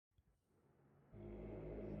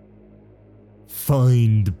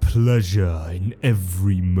Find pleasure in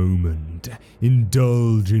every moment,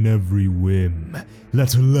 indulge in every whim,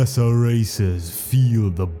 let lesser races feel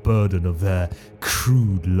the burden of their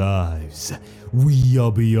crude lives. We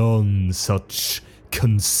are beyond such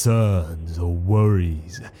concerns or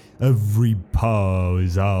worries. Every power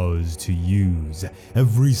is ours to use,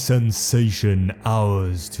 every sensation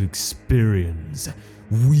ours to experience.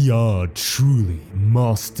 We are truly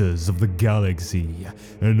masters of the galaxy,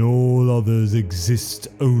 and all others exist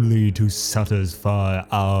only to satisfy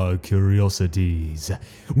our curiosities.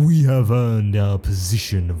 We have earned our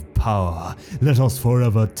position of power. Let us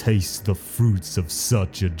forever taste the fruits of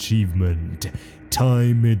such achievement.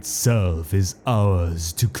 Time itself is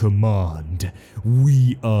ours to command.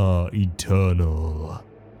 We are eternal.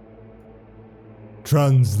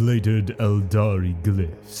 Translated Eldari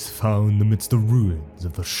glyphs found amidst the ruins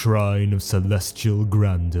of the Shrine of Celestial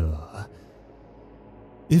Grandeur.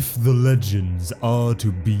 If the legends are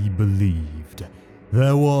to be believed,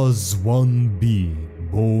 there was one being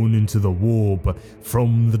born into the warp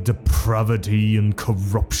from the depravity and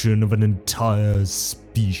corruption of an entire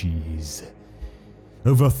species.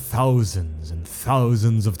 Over thousands and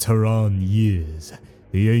thousands of Terran years,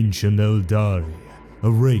 the ancient Eldari,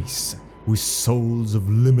 a race with souls of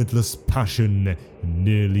limitless passion and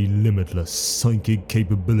nearly limitless psychic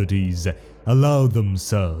capabilities, allowed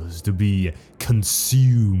themselves to be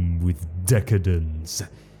consumed with decadence.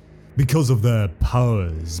 Because of their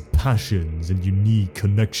powers, passions, and unique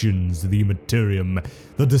connections to the Imperium,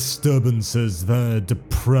 the disturbances their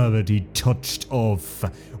depravity touched off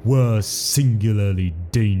were singularly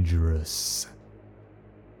dangerous.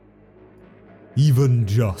 Even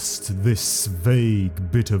just this vague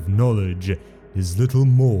bit of knowledge is little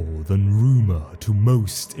more than rumor to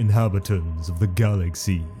most inhabitants of the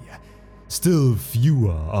galaxy. Still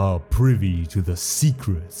fewer are privy to the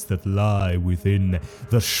secrets that lie within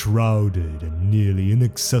the shrouded and nearly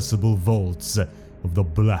inaccessible vaults of the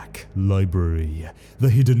Black Library, the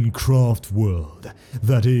hidden craft world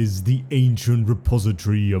that is the ancient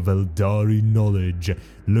repository of Eldari knowledge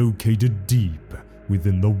located deep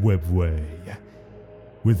within the webway.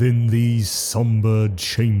 Within these somber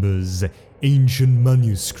chambers, ancient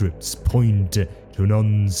manuscripts point to an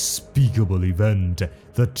unspeakable event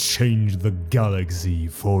that changed the galaxy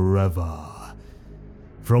forever.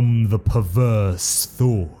 From the perverse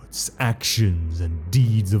thoughts, actions, and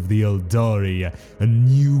deeds of the Eldari, a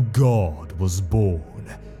new god was born,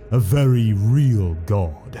 a very real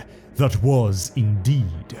god that was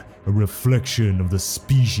indeed a reflection of the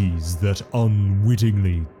species that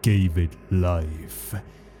unwittingly gave it life.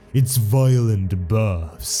 Its violent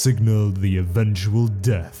birth signaled the eventual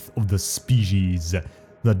death of the species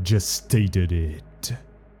that gestated it.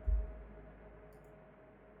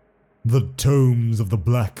 The tomes of the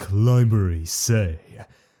Black Library say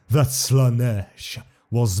that Slaanesh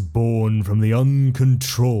was born from the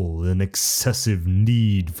uncontrolled and excessive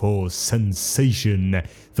need for sensation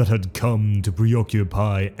that had come to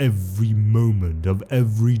preoccupy every moment of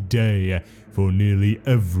every day for nearly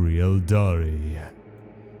every Eldari.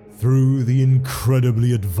 Through the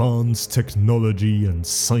incredibly advanced technology and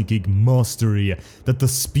psychic mastery that the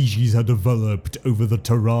species had developed over the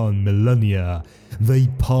Terran millennia, they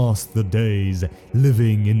passed the days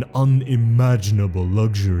living in unimaginable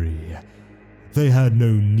luxury. They had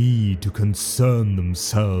no need to concern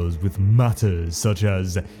themselves with matters such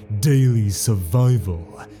as daily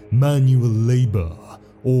survival, manual labor,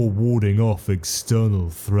 or warding off external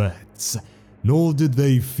threats. Nor did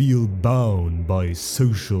they feel bound by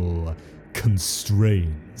social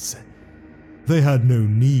constraints. They had no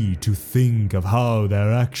need to think of how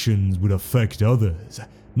their actions would affect others,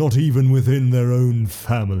 not even within their own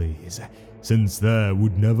families, since there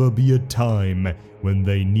would never be a time when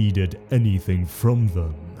they needed anything from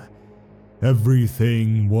them.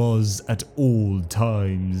 Everything was at all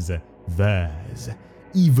times theirs.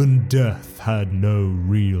 Even death had no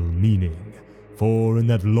real meaning. For in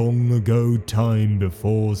that long ago time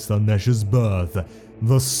before Slaanesh's birth,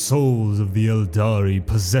 the souls of the Eldari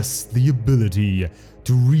possessed the ability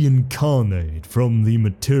to reincarnate from the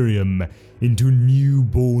Monasterium into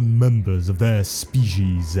newborn members of their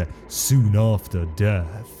species soon after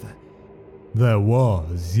death. There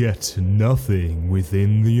was yet nothing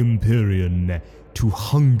within the Empyrean to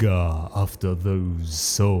hunger after those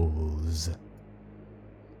souls.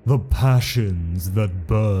 The passions that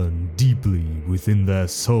burned deeply within their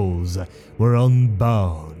souls were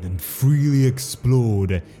unbound and freely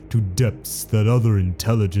explored to depths that other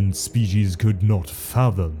intelligent species could not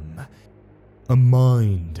fathom. A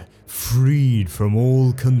mind freed from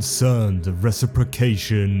all concerns of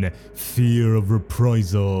reciprocation, fear of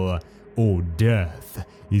reprisal, or death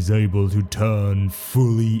is able to turn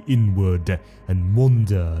fully inward and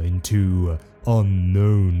wander into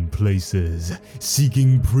unknown places,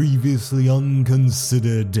 seeking previously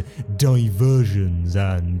unconsidered diversions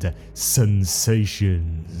and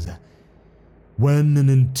sensations. When an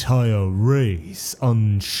entire race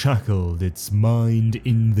unshackled its mind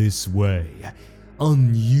in this way,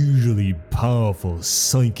 unusually powerful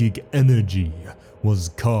psychic energy was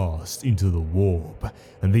cast into the warp,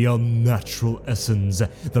 and the unnatural essence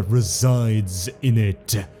that resides in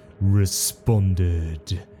it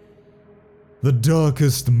responded. The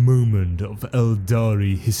darkest moment of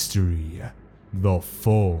Eldari history, the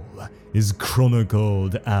Fall, is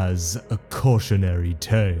chronicled as a cautionary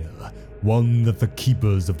tale, one that the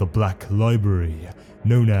keepers of the Black Library,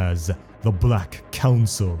 known as the Black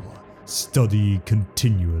Council, study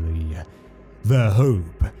continually. Their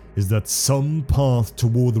hope is that some path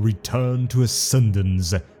toward the return to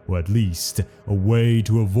ascendance, or at least a way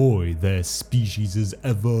to avoid their species'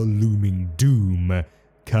 ever-looming doom,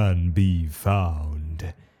 can be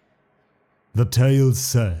found. The tale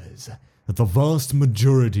says that the vast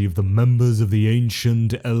majority of the members of the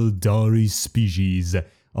ancient Eldari species,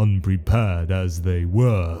 unprepared as they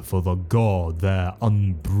were for the god their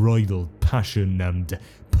unbridled passion and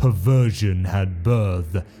perversion had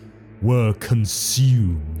birthed, were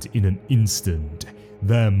consumed in an instant.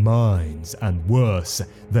 Their minds, and worse,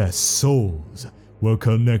 their souls, were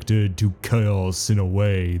connected to chaos in a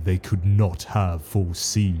way they could not have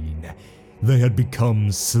foreseen. They had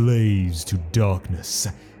become slaves to darkness,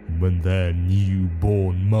 and when their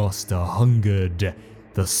newborn master hungered,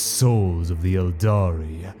 the souls of the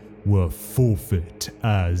Eldari were forfeit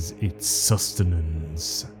as its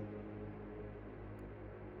sustenance.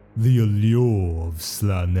 The Allure of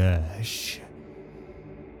Slaanesh.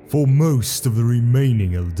 For most of the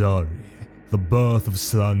remaining Eldari, the birth of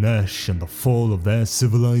Slaanesh and the fall of their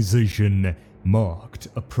civilization marked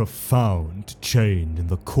a profound change in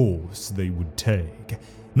the course they would take,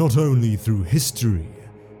 not only through history,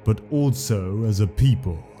 but also as a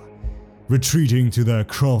people. Retreating to their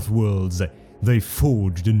craft worlds, they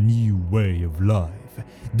forged a new way of life,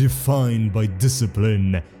 defined by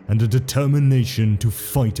discipline and a determination to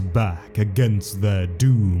fight back against their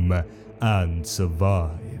doom and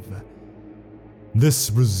survive.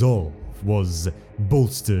 This resolve was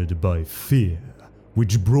bolstered by fear,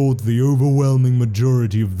 which brought the overwhelming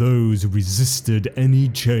majority of those who resisted any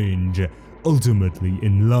change ultimately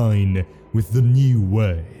in line with the new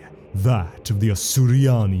way, that of the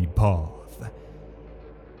Asuriani path.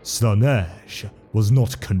 Slaanesh was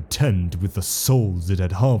not content with the souls it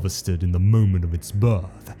had harvested in the moment of its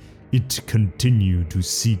birth. It continued to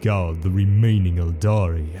seek out the remaining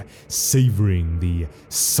Eldari, savoring the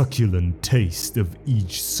succulent taste of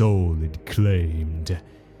each soul it claimed.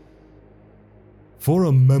 For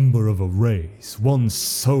a member of a race once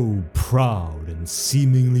so proud and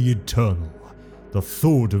seemingly eternal, the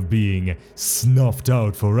thought of being snuffed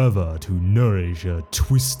out forever to nourish a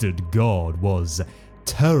twisted god was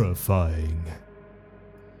terrifying.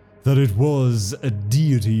 That it was a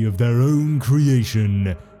deity of their own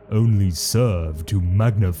creation only served to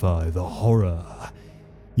magnify the horror.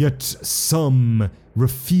 Yet some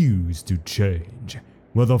refused to change,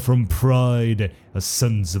 whether from pride, a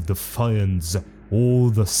sense of defiance,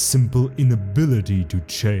 or the simple inability to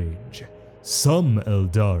change. Some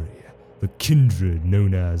Eldari, the kindred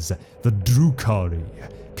known as the Drukari,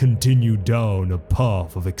 continue down a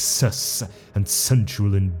path of excess and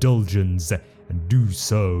sensual indulgence, and do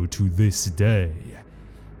so to this day.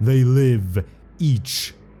 They live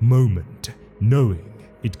each moment knowing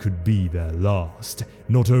it could be their last,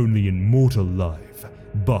 not only in mortal life,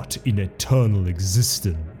 but in eternal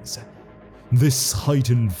existence. This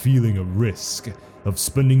heightened feeling of risk, of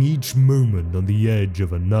spending each moment on the edge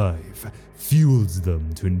of a knife, fuels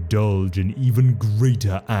them to indulge in even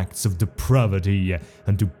greater acts of depravity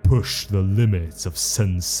and to push the limits of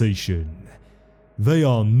sensation. They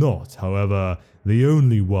are not, however, the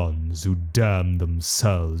only ones who damn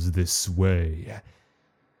themselves this way.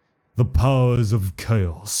 The powers of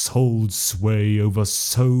chaos hold sway over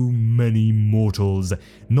so many mortals,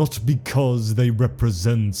 not because they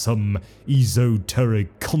represent some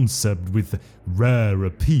esoteric concept with rare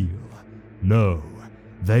appeal. No,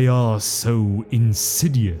 they are so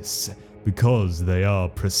insidious because they are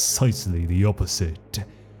precisely the opposite.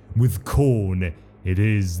 With Khorne, it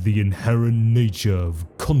is the inherent nature of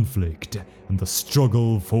conflict and the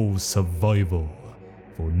struggle for survival.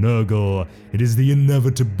 For Nurgle, it is the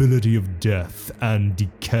inevitability of death and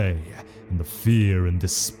decay, and the fear and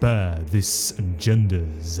despair this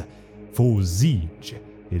engenders. For Siege,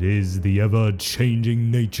 It is the ever-changing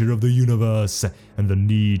nature of the universe and the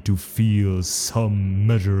need to feel some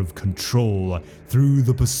measure of control through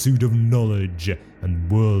the pursuit of knowledge and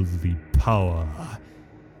worldly power.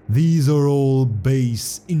 These are all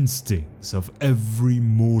base instincts of every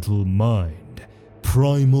mortal mind,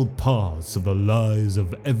 primal parts of the lives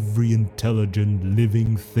of every intelligent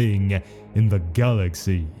living thing in the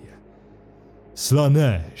galaxy.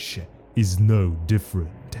 Slaanesh is no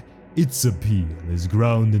different. Its appeal is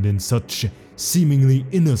grounded in such seemingly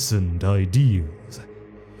innocent ideals.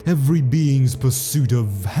 Every being's pursuit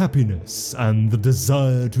of happiness and the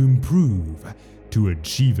desire to improve, to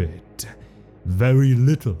achieve it. Very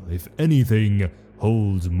little, if anything,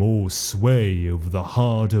 holds more sway over the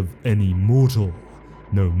heart of any mortal,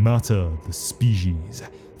 no matter the species,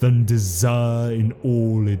 than desire in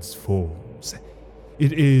all its forms.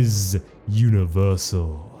 It is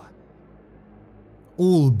universal.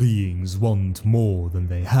 All beings want more than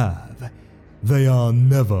they have. They are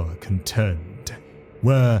never content.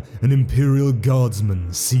 Where an Imperial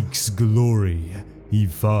Guardsman seeks glory, he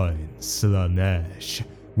finds Slaanesh.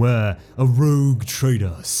 Where a rogue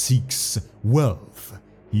trader seeks wealth,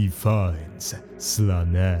 he finds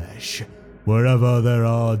Slaanesh. Wherever there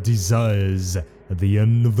are desires, at the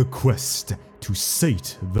end of the quest to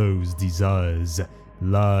sate those desires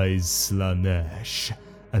lies Slaanesh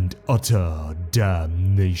and utter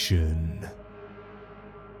damnation.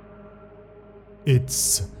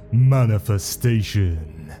 Its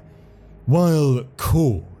manifestation. While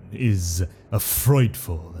Khorne is a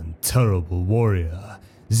frightful and terrible warrior,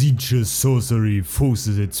 Tzeentch's sorcery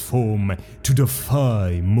forces its form to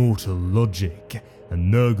defy mortal logic,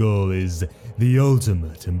 and Nurgle is the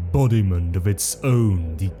ultimate embodiment of its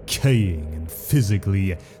own decaying and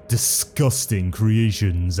physically disgusting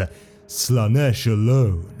creations. Slaanesh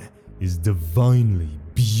alone is divinely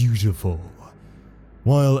beautiful.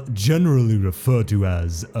 While generally referred to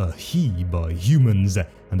as a he by humans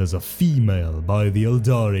and as a female by the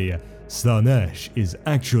Eldari, Slaanesh is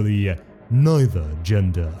actually neither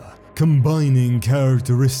gender, combining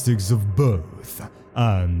characteristics of both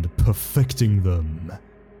and perfecting them.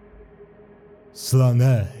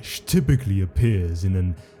 Slaanesh typically appears in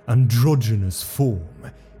an androgynous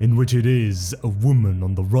form, in which it is a woman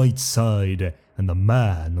on the right side and a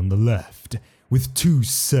man on the left, with two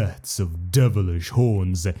sets of devilish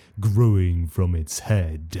horns growing from its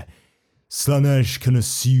head. Slaanesh can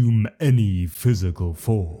assume any physical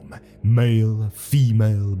form, male,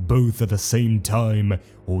 female, both at the same time,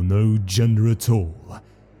 or no gender at all.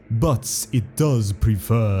 But it does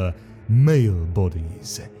prefer male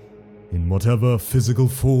bodies. In whatever physical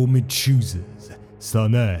form it chooses,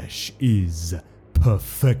 Slaanesh is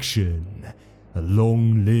perfection. A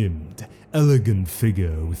long-limbed, elegant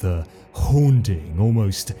figure with a haunting,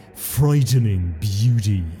 almost frightening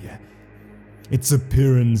beauty. Its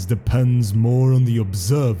appearance depends more on the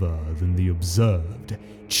observer than the observed,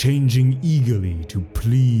 changing eagerly to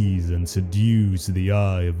please and seduce the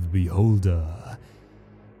eye of the beholder.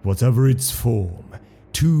 Whatever its form,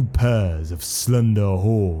 two pairs of slender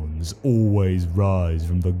horns always rise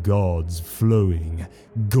from the god's flowing,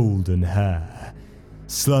 golden hair.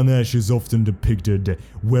 Slaanesh is often depicted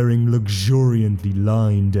wearing luxuriantly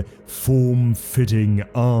lined, form-fitting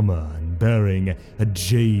armor and bearing a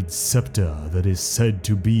jade scepter that is said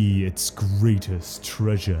to be its greatest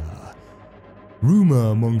treasure.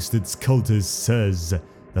 Rumor amongst its cultists says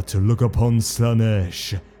that to look upon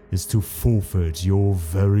Slaanesh is to forfeit your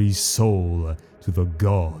very soul to the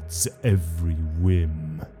gods' every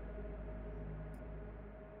whim.